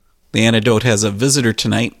The Antidote has a visitor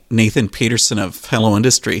tonight, Nathan Peterson of Hello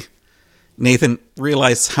Industry. Nathan,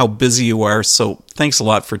 realize how busy you are, so thanks a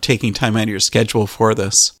lot for taking time out of your schedule for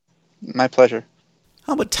this. My pleasure.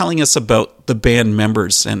 How about telling us about the band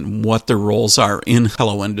members and what their roles are in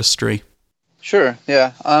Hello Industry? Sure,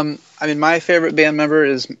 yeah. My favorite band member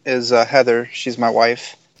is Heather. She's my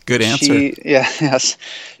wife. Good answer. Yes.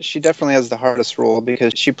 She definitely has the hardest role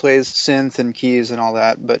because she plays synth and keys and all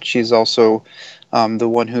that, but she's also the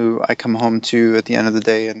one who I come home to at the end of the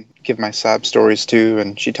day and give my sob stories to,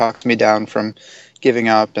 and she talks me down from giving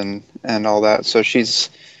up and all that. So she's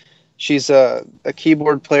a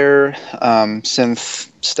keyboard player,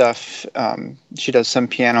 synth stuff. She does some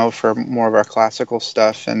piano for more of our classical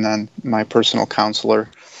stuff, and then my personal counselor.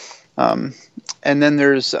 And then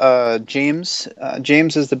there's James.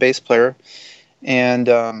 James is the bass player,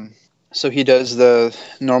 and so he does the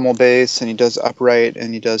normal bass, and he does upright,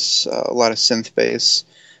 and he does a lot of synth bass.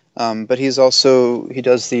 But he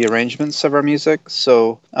does the arrangements of our music.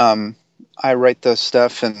 So I write the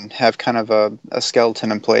stuff and have kind of a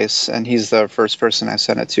skeleton in place, and he's the first person I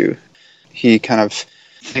send it to. He kind of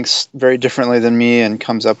thinks very differently than me and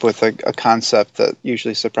comes up with a concept that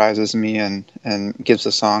usually surprises me and gives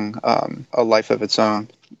the song a life of its own.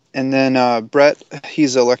 And then Brett,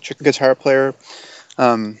 he's an electric guitar player.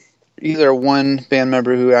 Either one band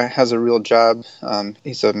member who has a real job.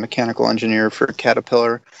 He's a mechanical engineer for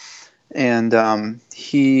Caterpillar. And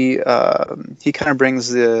he kind of brings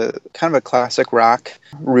the kind of a classic rock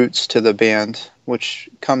roots to the band, which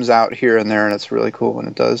comes out here and there, and it's really cool when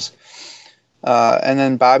it does. And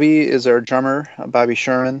then Bobby is our drummer, Bobby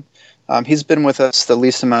Sherman. He's been with us the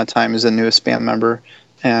least amount of time as the newest band member,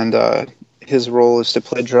 and his role is to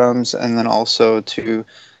play drums and then also to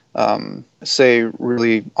say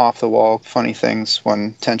really off-the-wall funny things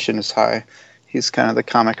when tension is high. He's kind of the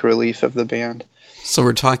comic relief of the band. So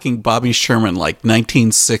we're talking Bobby Sherman, like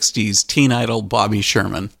 1960s teen idol Bobby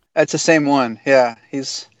Sherman. That's the same one, yeah.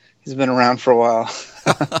 He's been around for a while.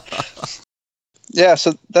 Yeah,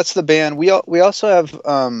 so that's the band. We also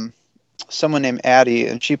have someone named Addie,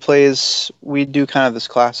 and we do kind of this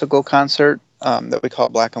classical concert that we call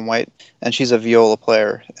Black and White, and she's a viola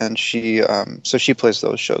player, and she plays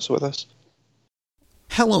those shows with us.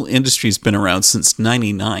 Hello Industry's been around since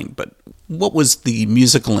 '99, but what was the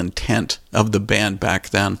musical intent of the band back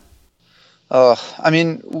then?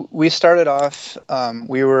 We started off.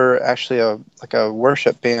 We were actually a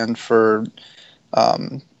worship band for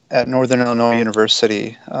at Northern Illinois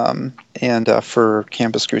University and for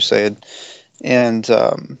Campus Crusade, and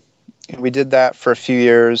we did that for a few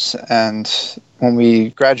years. And when we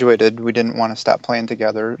graduated, we didn't want to stop playing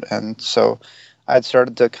together, and so I'd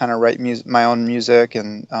started to kind of write my own music,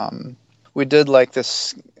 and we did like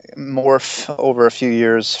this morph over a few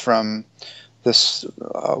years from this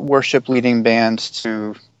worship leading band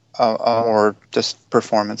to a more just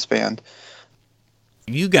performance band.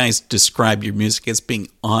 You guys describe your music as being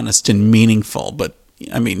honest and meaningful, but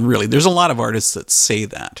I mean, really, there's a lot of artists that say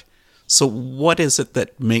that. So what is it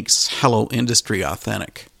that makes Hello Industry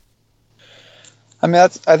authentic? I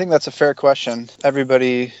think that's a fair question.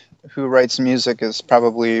 Everybody who writes music is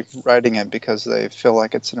probably writing it because they feel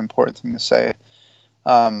like it's an important thing to say.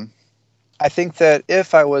 I think that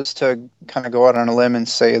if I was to kind of go out on a limb and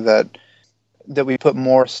say that we put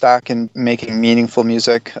more stock in making meaningful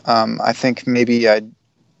music, I think maybe I'd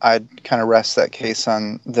kind of rest that case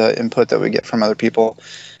on the input that we get from other people.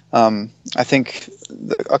 I think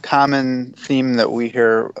a common theme that we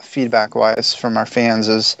hear feedback-wise from our fans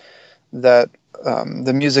is that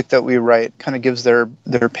the music that we write kind of gives their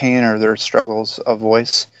pain or their struggles a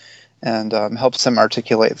voice and helps them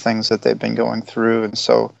articulate things that they've been going through. And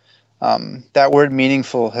so that word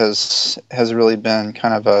meaningful has really been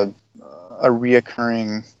kind of a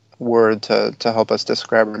reoccurring word to help us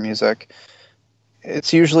describe our music.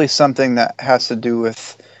 It's usually something that has to do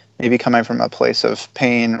with maybe coming from a place of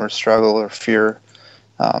pain or struggle or fear.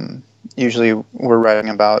 Usually we're writing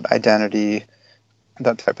about identity,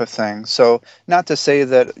 that type of thing. So not to say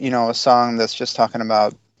that, a song that's just talking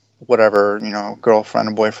about whatever, girlfriend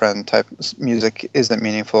and boyfriend type music isn't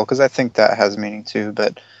meaningful, because I think that has meaning too.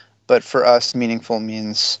 But for us, meaningful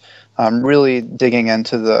means really digging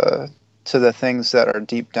into the things that are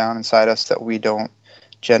deep down inside us that we don't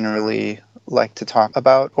generally like to talk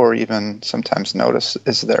about or even sometimes notice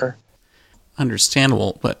is there.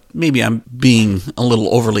 Understandable, but maybe I'm being a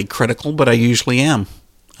little overly critical, but I usually am.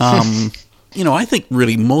 I think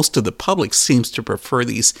really most of the public seems to prefer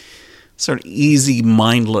these sort of easy,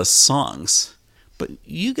 mindless songs. But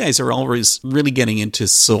you guys are always really getting into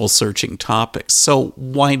soul-searching topics, so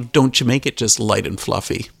why don't you make it just light and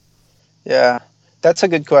fluffy? Yeah. That's a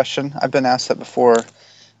good question. I've been asked that before.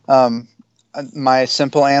 Um, my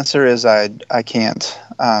simple answer is I can't.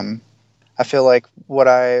 I feel like what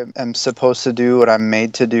I am supposed to do, what I'm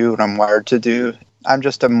made to do, what I'm wired to do, I'm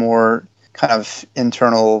just a more kind of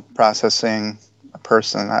internal processing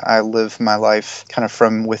person. I live my life kind of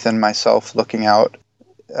from within myself, looking out.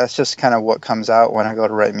 That's just kind of what comes out when I go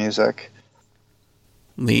to write music.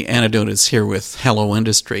 The antidote is here with Hello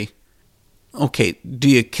Industry. Okay, do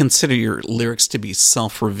you consider your lyrics to be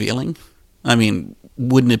self-revealing? I mean,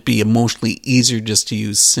 wouldn't it be emotionally easier just to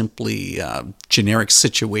use simply generic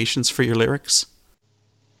situations for your lyrics?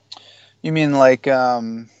 You mean like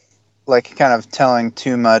kind of telling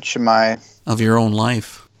too much of my... Of your own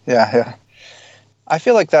life? Yeah. I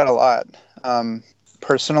feel like that a lot.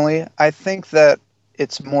 Personally, I think that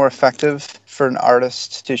it's more effective for an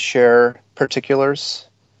artist to share particulars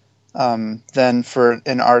than for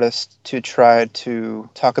an artist to try to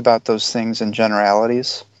talk about those things in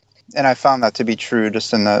generalities. And I found that to be true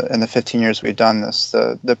just in the 15 years we've done this.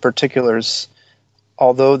 The particulars,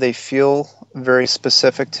 although they feel very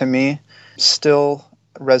specific to me, still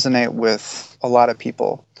resonate with a lot of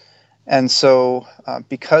people. And so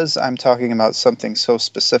because I'm talking about something so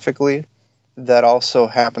specifically that also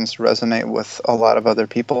happens to resonate with a lot of other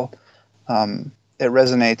people, it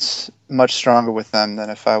resonates much stronger with them than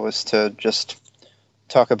if I was to just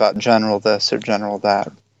talk about general this or general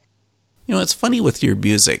that. You know, it's funny with your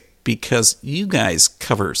music because you guys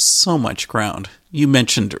cover so much ground. You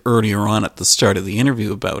mentioned earlier on at the start of the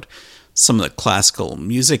interview about some of the classical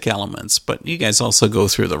music elements, but you guys also go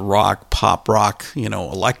through the rock, pop rock,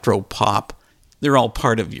 electro pop. They're all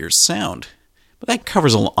part of your sound. But that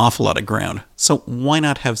covers an awful lot of ground. So why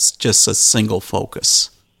not have just a single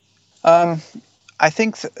focus? I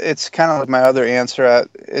think it's kind of like my other answer.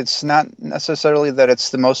 It's not necessarily that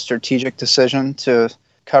it's the most strategic decision to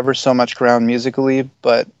cover so much ground musically,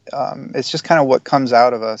 but it's just kind of what comes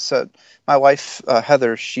out of us. My wife,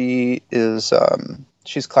 Heather, she's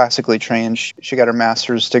classically trained. She got her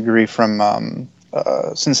master's degree from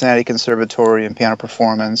Cincinnati Conservatory in piano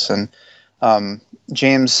performance, and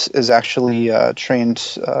James is actually a trained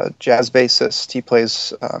jazz bassist.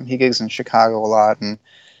 He gigs in Chicago a lot and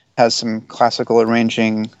has some classical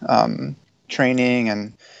arranging training,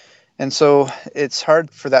 and so it's hard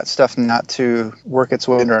for that stuff not to work its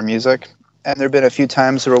way into our music. And there have been a few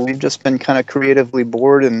times where we've just been kind of creatively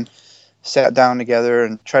bored and sat down together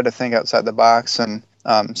and tried to think outside the box, and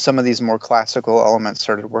some of these more classical elements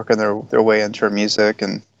started working their way into our music.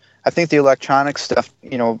 And I think the electronic stuff,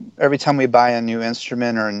 every time we buy a new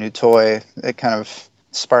instrument or a new toy, it kind of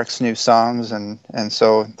sparks new songs, and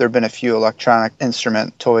so there have been a few electronic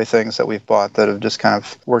instrument toy things that we've bought that have just kind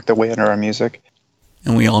of worked their way into our music.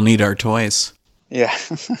 And we all need our toys. Yeah.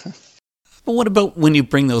 But what about when you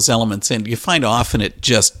bring those elements in? Do you find often it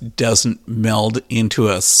just doesn't meld into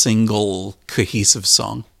a single cohesive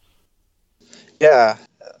song? Yeah.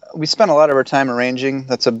 We spend a lot of our time arranging.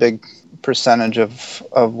 That's a big percentage of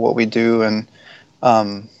what we do, and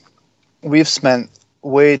we've spent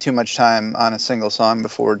way too much time on a single song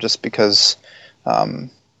before just because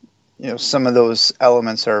some of those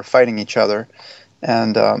elements are fighting each other.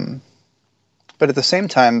 And but at the same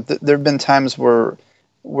time, there have been times where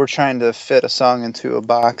we're trying to fit a song into a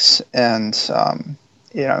box, and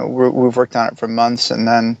we've worked on it for months, and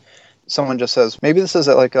then someone just says, maybe this is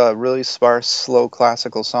like a really sparse, slow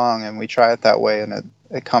classical song, and we try it that way, and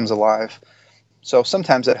it comes alive. So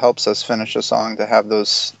sometimes it helps us finish a song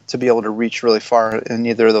to be able to reach really far in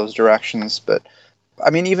either of those directions. But I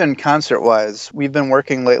mean, even concert-wise, we've been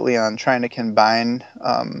working lately on trying to combine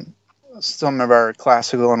some of our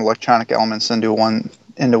classical and electronic elements into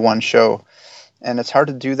one show. And it's hard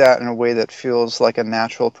to do that in a way that feels like a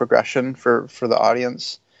natural progression for the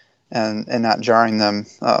audience and not jarring them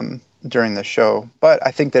during the show. But I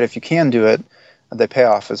think that if you can do it, the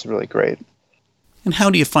payoff is really great. And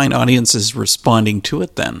how do you find audiences responding to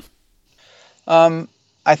it then?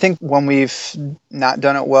 I think when we've not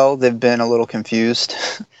done it well, they've been a little confused.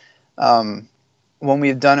 When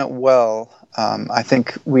we've done it well, I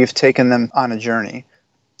think we've taken them on a journey.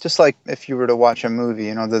 Just like if you were to watch a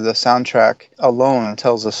movie, the soundtrack alone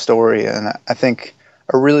tells a story. And I think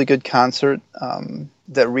a really good concert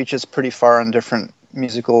that reaches pretty far in different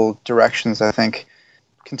musical directions, I think,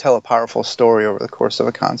 can tell a powerful story over the course of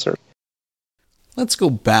a concert. Let's go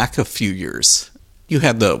back a few years. You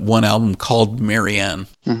had the one album called Marianne,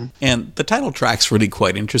 mm-hmm. and the title track's really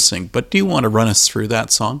quite interesting, but do you want to run us through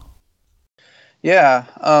that song? Yeah,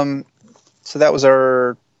 so that was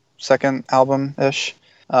our second album-ish,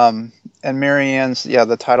 and Marianne's,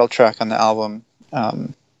 the title track on the album.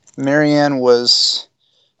 Marianne was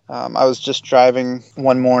I was just driving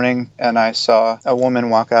one morning and I saw a woman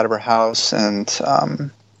walk out of her house, and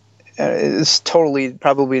it's totally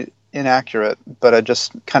probably inaccurate, but I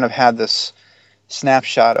just kind of had this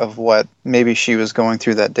snapshot of what maybe she was going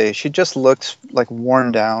through that day. She just looked like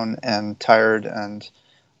worn down and tired and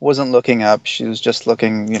wasn't looking up. She was just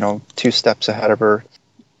looking, 2 steps ahead of her.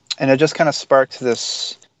 And it just kind of sparked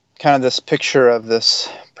this picture of this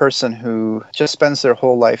person who just spends their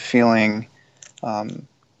whole life feeling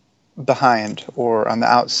behind or on the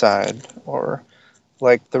outside, or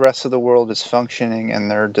like the rest of the world is functioning and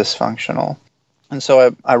they're dysfunctional. And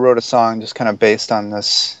so I wrote a song just kind of based on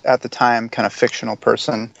this, at the time, kind of fictional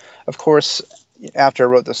person. Of course, after I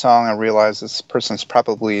wrote the song, I realized this person's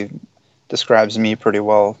probably describes me pretty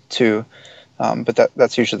well too. But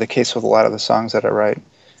that's usually the case with a lot of the songs that I write.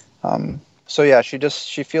 So yeah,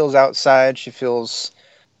 she feels outside. She feels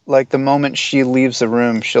like the moment she leaves the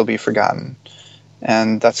room, she'll be forgotten.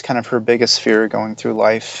 And that's kind of her biggest fear going through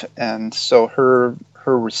life. And so her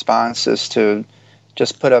response is to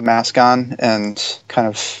just put a mask on and kind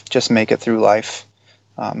of just make it through life.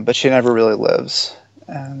 But she never really lives.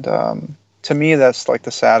 And to me, that's like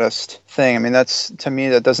the saddest thing. I mean, to me,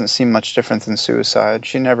 that doesn't seem much different than suicide.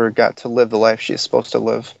 She never got to live the life she's supposed to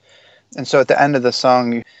live. And so at the end of the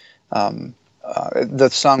song, the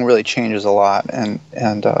song really changes a lot. And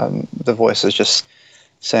the voice is just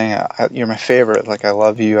saying, you're my favorite, like I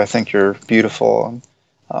love you, I think you're beautiful.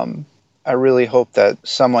 I really hope that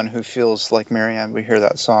someone who feels like Marianne would hear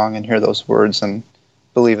that song and hear those words and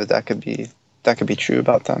believe that could be true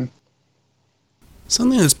about them.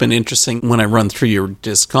 Something that's been interesting when I run through your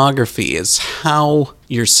discography is how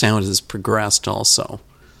your sound has progressed also.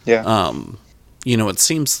 Yeah. It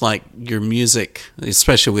seems like your music,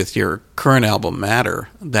 especially with your current album, Matter,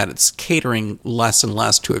 that it's catering less and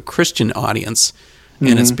less to a Christian audience,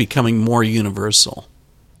 and it's becoming more universal.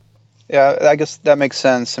 Yeah, I guess that makes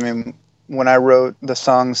sense. I mean, when I wrote the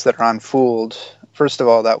songs that are on Fooled, first of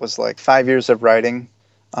all, that was like 5 years of writing,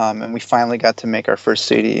 and we finally got to make our first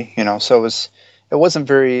CD. So it's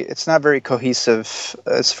not very cohesive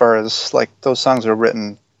as far as like those songs were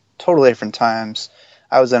written totally different times.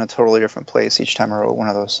 I was in a totally different place each time I wrote one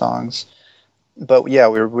of those songs. But yeah,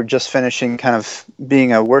 we were just finishing kind of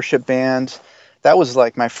being a worship band. That was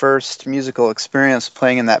like my first musical experience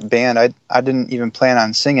playing in that band. I didn't even plan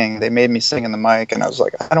on singing. They made me sing in the mic, and I was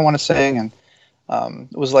like, I don't want to sing. And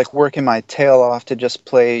it was like working my tail off to just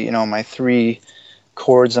play, my 3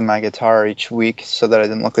 chords on my guitar each week so that I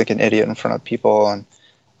didn't look like an idiot in front of people.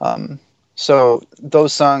 And so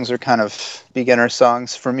those songs are kind of beginner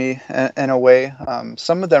songs for me in a way.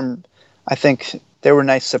 Some of them, I think they were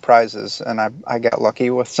nice surprises, and I got lucky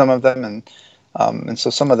with some of them, and so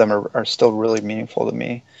some of them are still really meaningful to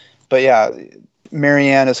me. But yeah,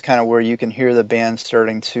 Marianne is kind of where you can hear the band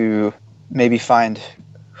starting to maybe find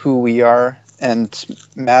who we are, and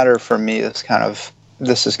Matter for me is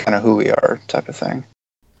this is kind of who we are type of thing.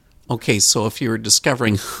 Okay, so if you were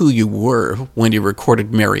discovering who you were when you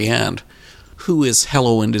recorded Marianne, who is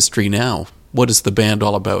Hello Industry now? What is the band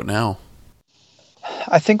all about now?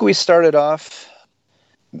 I think we started off,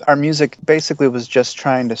 our music basically was just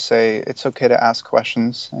trying to say it's okay to ask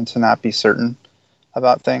questions and to not be certain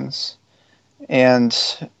about things. And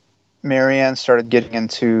Marianne started getting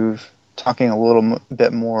into talking a little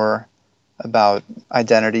bit more about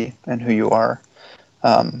identity and who you are.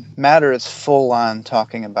 Matter is full on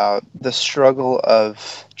talking about the struggle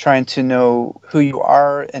of trying to know who you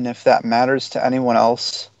are and if that matters to anyone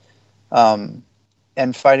else,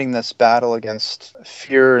 and fighting this battle against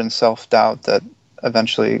fear and self-doubt that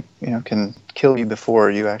eventually can kill you before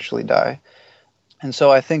you actually die. And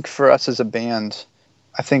so I think for us as a band,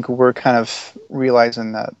 I think we're kind of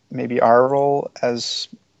realizing that maybe our role as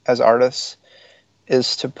artists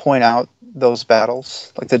is to point out those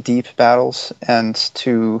battles, like the deep battles, and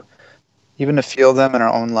to feel them in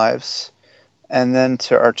our own lives, and then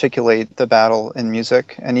to articulate the battle in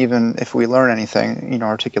music. And even if we learn anything,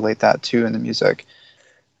 articulate that too in the music.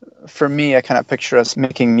 For me, I kind of picture us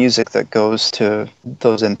making music that goes to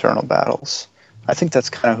those internal battles. I think that's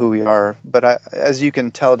kind of who we are. But as you can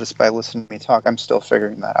tell just by listening to me talk, I'm still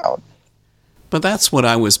figuring that out. But that's what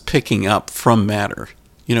I was picking up from Matter.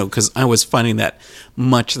 Because I was finding that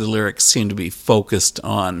much of the lyrics seem to be focused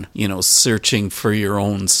on, searching for your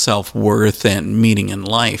own self-worth and meaning in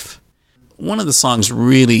life. One of the songs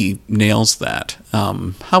really nails that.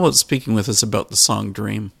 How about speaking with us about the song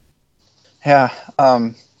Dream? Yeah,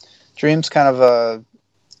 Dream's kind of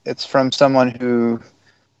it's from someone who,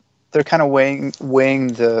 they're kind of weighing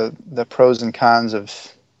the pros and cons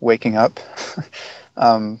of waking up.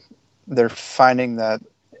 They're finding that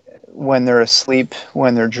when they're asleep,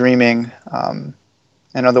 when they're dreaming,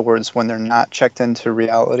 in other words, when they're not checked into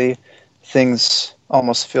reality, things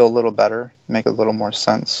almost feel a little better, make a little more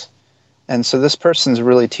sense. And so this person's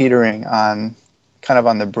really teetering on, kind of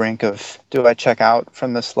on the brink of, do I check out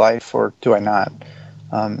from this life or do I not?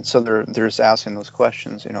 So they're just asking those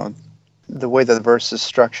questions. The way that the verse is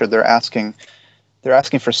structured, they're asking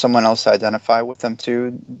for someone else to identify with them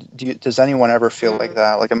too. Does anyone ever feel like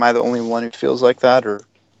that? Like, am I the only one who feels like that, or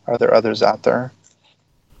are there others out there?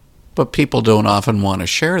 But people don't often want to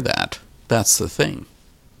share that. That's the thing.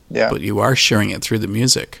 Yeah. But you are sharing it through the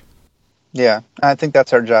music. Yeah, I think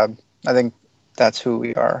that's our job. I think that's who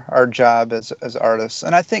we are. Our job as artists,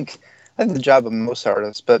 and I think the job of most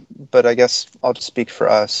artists, but I guess I'll just speak for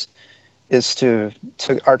us, is to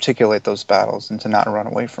articulate those battles and to not run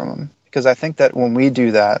away from them. Because I think that when we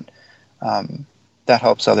do that, that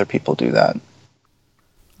helps other people do that.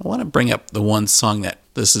 I want to bring up the one song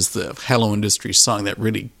this is the Hello Industry song that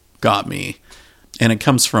really got me. And it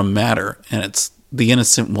comes from Matter, and it's "The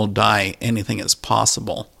Innocent Will Die, Anything Is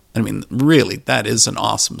Possible." I mean, really, that is an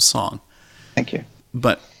awesome song. Thank you.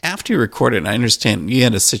 But after you recorded it, I understand you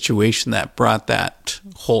had a situation that brought that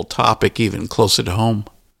whole topic even closer to home.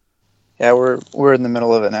 Yeah, we're in the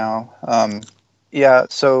middle of it now. Yeah,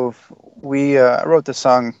 so I wrote this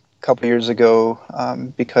song a couple years ago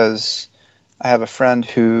because I have a friend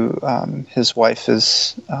who his wife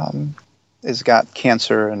is got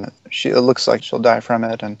cancer, and it looks like she'll die from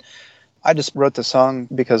it. And I just wrote the song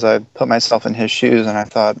because I put myself in his shoes, and I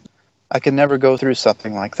thought I could never go through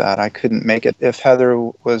something like that. I couldn't make it. If Heather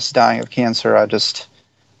was dying of cancer, I just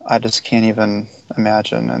can't even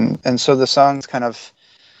imagine. And so the song's kind of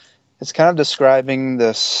describing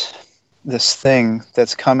this thing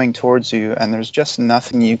that's coming towards you, and there's just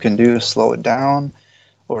nothing you can do to slow it down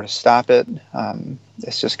or to stop it.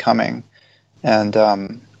 It's just coming. And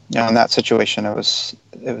in that situation, it was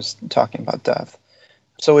talking about death.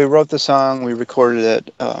 So we wrote the song, we recorded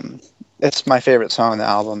it. It's my favorite song on the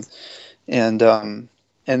album, and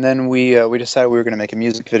then we decided we were going to make a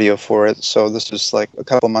music video for it. So this was like a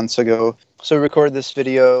couple months ago. So we recorded this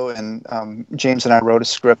video, and James and I wrote a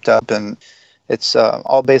script up, and it's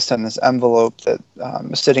all based on this envelope that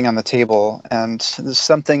is sitting on the table, and there's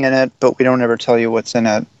something in it, but we don't ever tell you what's in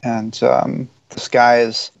it. And this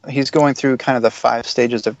guy he's going through kind of the 5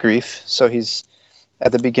 stages of grief. So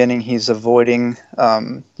at the beginning, he's avoiding,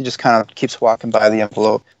 he just kind of keeps walking by the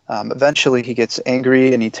envelope. Eventually, he gets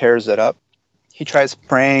angry and he tears it up. He tries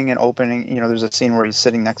praying and opening, there's a scene where he's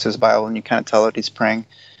sitting next to his Bible and you kind of tell that he's praying.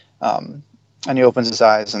 And he opens his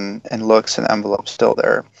eyes and looks, and the envelope's still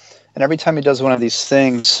there. And every time he does one of these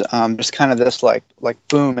things, there's kind of this like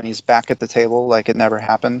boom, and he's back at the table like it never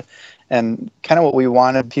happened. And kind of what we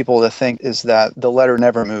wanted people to think is that the letter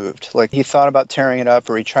never moved. Like, he thought about tearing it up,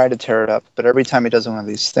 or he tried to tear it up, but every time he does one of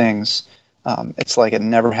these things, it's like it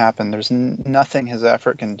never happened. There's nothing his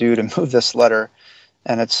effort can do to move this letter,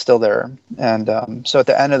 and it's still there. And so at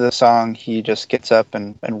the end of the song, he just gets up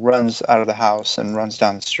and runs out of the house and runs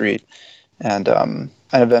down the street, and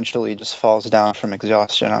eventually just falls down from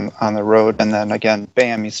exhaustion on the road. And then again,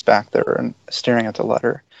 bam, he's back there and staring at the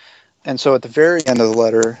letter. And so at the very end of the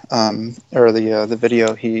letter, or the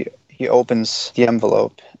video, he opens the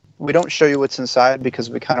envelope. We don't show you what's inside because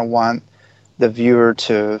we kind of want the viewer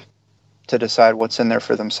to decide what's in there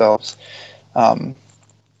for themselves.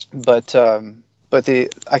 But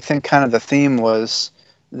I think kind of the theme was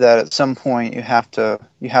that at some point you have to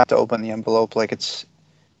open the envelope, like it's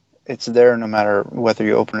there no matter whether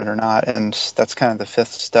you open it or not. And that's kind of the 5th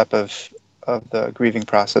step of the grieving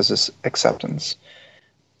process, is acceptance.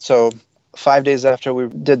 So 5 days after we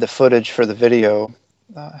did the footage for the video,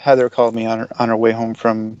 Heather called me on her way home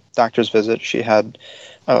from doctor's visit. She had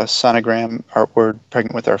a sonogram. We're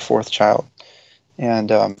pregnant with our 4th child,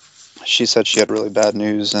 and she said she had really bad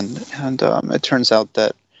news. And it turns out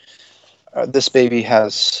that this baby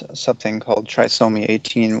has something called trisomy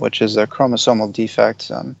 18, which is a chromosomal defect,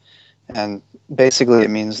 and basically it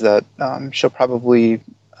means that she'll probably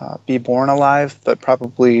be born alive, but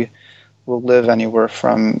probably will live anywhere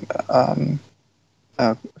from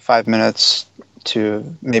 5 minutes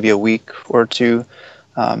to maybe a week or 2,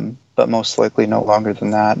 but most likely no longer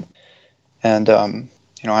than that. And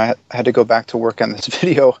I had to go back to work on this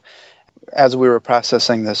video as we were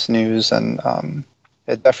processing this news, and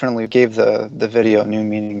it definitely gave the video new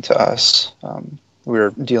meaning to us. We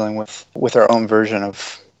were dealing with our own version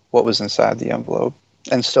of what was inside the envelope,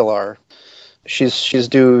 and still are. She's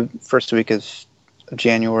due first week of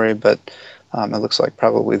January, but it looks like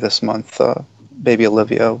probably this month baby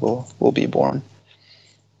Olivia will be born.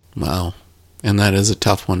 Wow. And that is a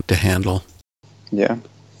tough one to handle. Yeah.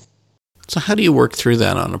 So how do you work through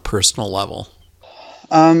that on a personal level?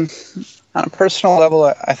 On a personal level,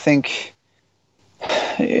 I think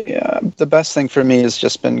the best thing for me has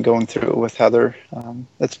just been going through it with Heather.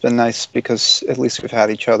 It's been nice because at least we've had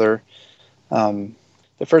each other.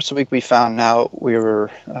 The first week we found out, we were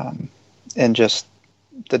in just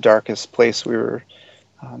the darkest place. We were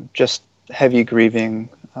just heavy grieving.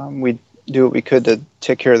 We'd do what we could to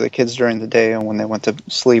take care of the kids during the day, and when they went to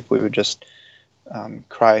sleep, we would just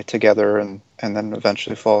cry together and then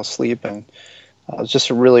eventually fall asleep. And it was just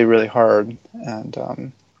really, really hard.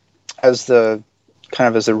 And as the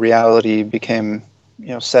reality became,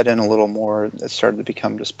 set in a little more, it started to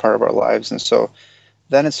become just part of our lives. And so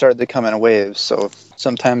then it started to come in waves. So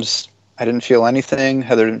sometimes I didn't feel anything,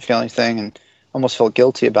 Heather didn't feel anything, and almost felt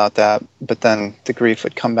guilty about that. But then the grief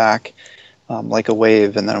would come back like a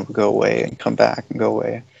wave, and then it would go away and come back and go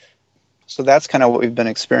away. So that's kind of what we've been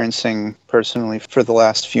experiencing personally for the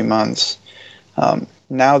last few months.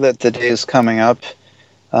 Now that the day is coming up,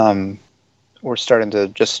 we're starting to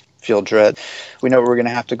just feel dread. We know what we're going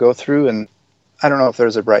to have to go through, and I don't know if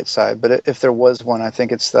there's a bright side, but if there was one, I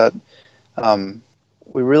think it's that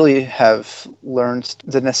we really have learned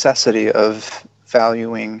the necessity of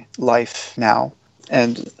valuing life now.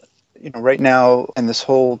 And right now in this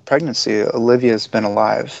whole pregnancy, Olivia's been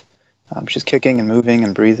alive. She's kicking and moving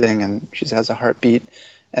and breathing, and she has a heartbeat.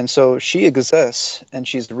 And so she exists, and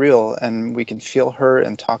she's real, and we can feel her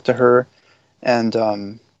and talk to her. And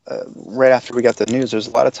right after we got the news, there's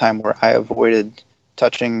a lot of time where I avoided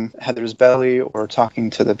touching Heather's belly or talking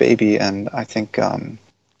to the baby, and I think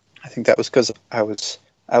that was because I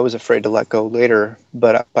was afraid to let go later.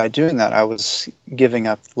 But by doing that, I was giving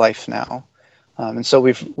up life now. And so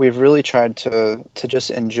we've really tried to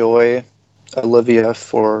just enjoy Olivia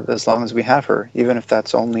for as long as we have her, even if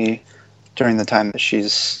that's only during the time that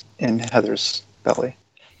she's in Heather's belly.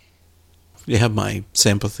 You have my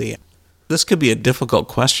sympathy. This could be a difficult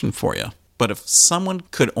question for you, but if someone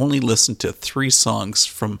could only listen to 3 songs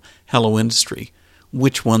from Hello Industry,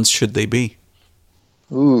 which ones should they be?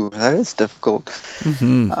 Ooh, that is difficult.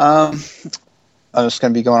 Mm-hmm. I'm just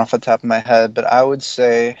going to be going off the top of my head, but I would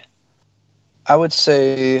say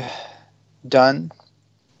Done,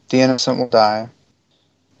 The Innocent Will Die,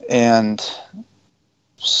 and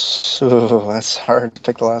so that's hard to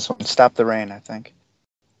pick the last one. Stop the Rain, I think.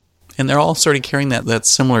 And they're all sort of carrying that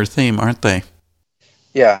similar theme, aren't they?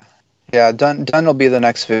 Yeah. Done will be the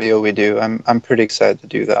next video we do. I'm pretty excited to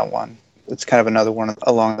do that one. It's kind of another one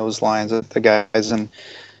along those lines of the guys and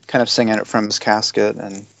kind of singing it from his casket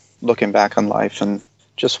and looking back on life and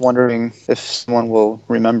just wondering if someone will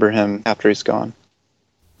remember him after he's gone.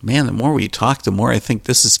 Man, the more we talk, the more I think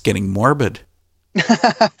this is getting morbid.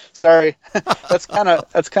 Sorry. That's kind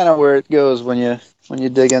of where it goes when you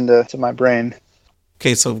dig into my brain.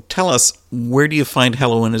 Okay, so tell us, where do you find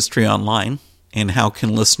Hello Industry online, and how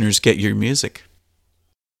can listeners get your music?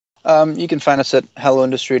 You can find us at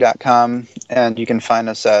helloindustry.com, and you can find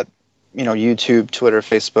us at YouTube, Twitter,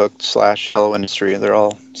 Facebook /Hello Industry. They're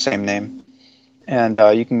all same name. And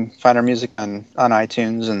you can find our music on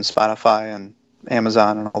iTunes and Spotify and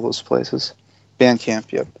Amazon and all those places.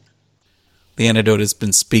 Bandcamp, yep. The Antidote has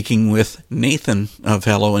been speaking with Nathan of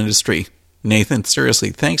Hello Industry. Nathan, seriously,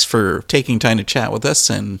 thanks for taking time to chat with us,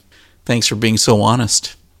 and thanks for being so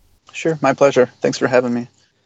honest. Sure, my pleasure. Thanks for having me.